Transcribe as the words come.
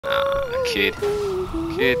Nah, kid.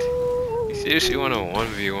 You seriously want a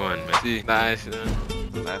 1v1, man? See, nice,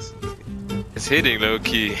 nice. It's hitting low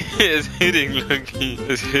key. It's hitting low key.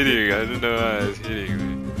 It's hitting. I don't know why it's hitting,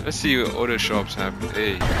 man. Let's see what other shops happen.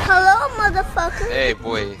 Hey. Hello, motherfucker. Hey,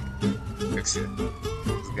 boy. Fix it.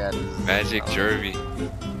 This guy is Magic Jervy.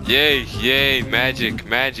 Yay, magic,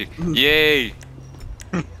 yay.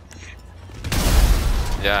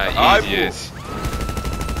 Yeah, easiest.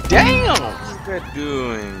 Damn! What's that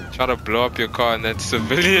doing? Try to blow up your car and that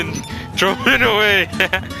civilian throw it away.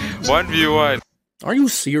 1v1. Are you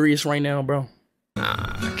serious right now, bro?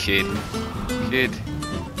 Nah, kid. You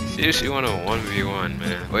seriously want a 1v1,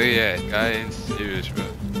 man? Where you at? Guy ain't serious, bro.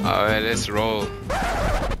 Alright, let's roll.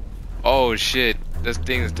 Oh shit, this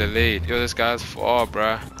thing's delayed. Yo, this guy's far,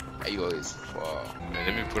 bruh. Hey, you always fall. Man,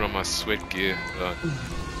 let me put on my sweat gear. Hold on.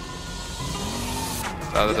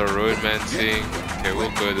 Out of the roadman thing. Okay,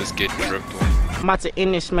 we'll go. Let's get dripped one. I'm about to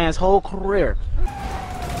end this man's whole career.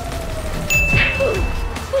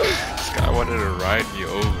 This guy wanted to ride me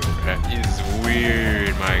over, man. He's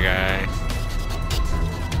weird, my guy.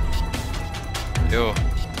 Yo.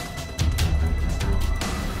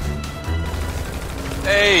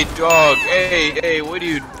 Hey, dog. Hey, what are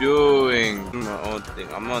you doing? I'm my own thing.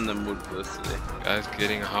 I'm on the mood for this today. Guy's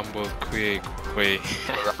getting humbled quick. Wait.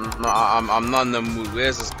 I'm not in the mood.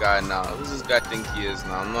 Where's this guy now? Who does this guy think he is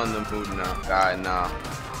now? I'm not in the mood now. Guy now.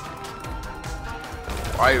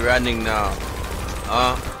 Why are you running now?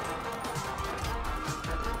 Huh?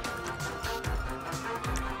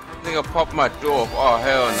 Nigga pop my door off. Oh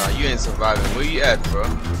hell no, you ain't surviving. Where you at, bro?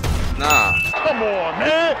 Nah. Come on,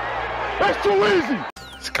 man. That's too easy.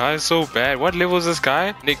 This guy is so bad. What level is this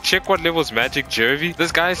guy? Nick, check what level is Magic Jervy.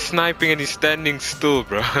 This guy's sniping and he's standing still,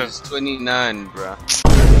 bro. He's 29, bro.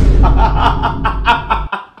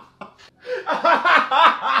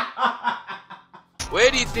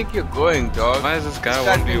 Where do you think you're going, dog? Why is this guy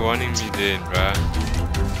 1v1ing me then, bro?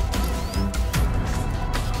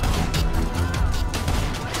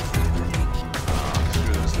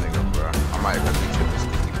 Screw this nigga, bro. I might even be triple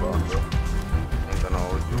sticky, bro. Ain't gonna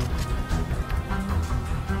hold you.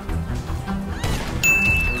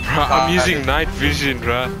 Bro, I'm using night vision,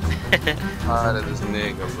 bro. Tired of this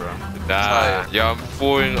nigga, bro. Nah, yo, I'm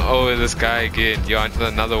falling over this guy again. Yo, until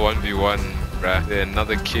another 1v1, bro. Then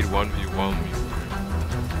another kid 1v1 me.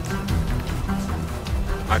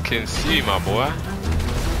 I can see, my boy.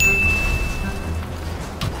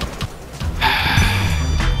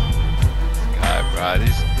 God, bro,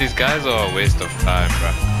 these guys are a waste of time,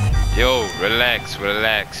 bro. Yo, relax. I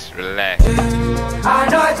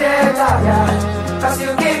know they love ya, 'cause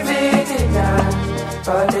you give me dinner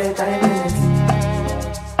for the time.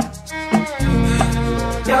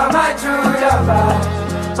 You're my true lover,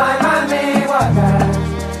 my mommy water,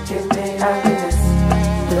 give me happiness.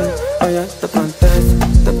 Oh yeah, the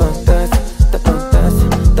panther.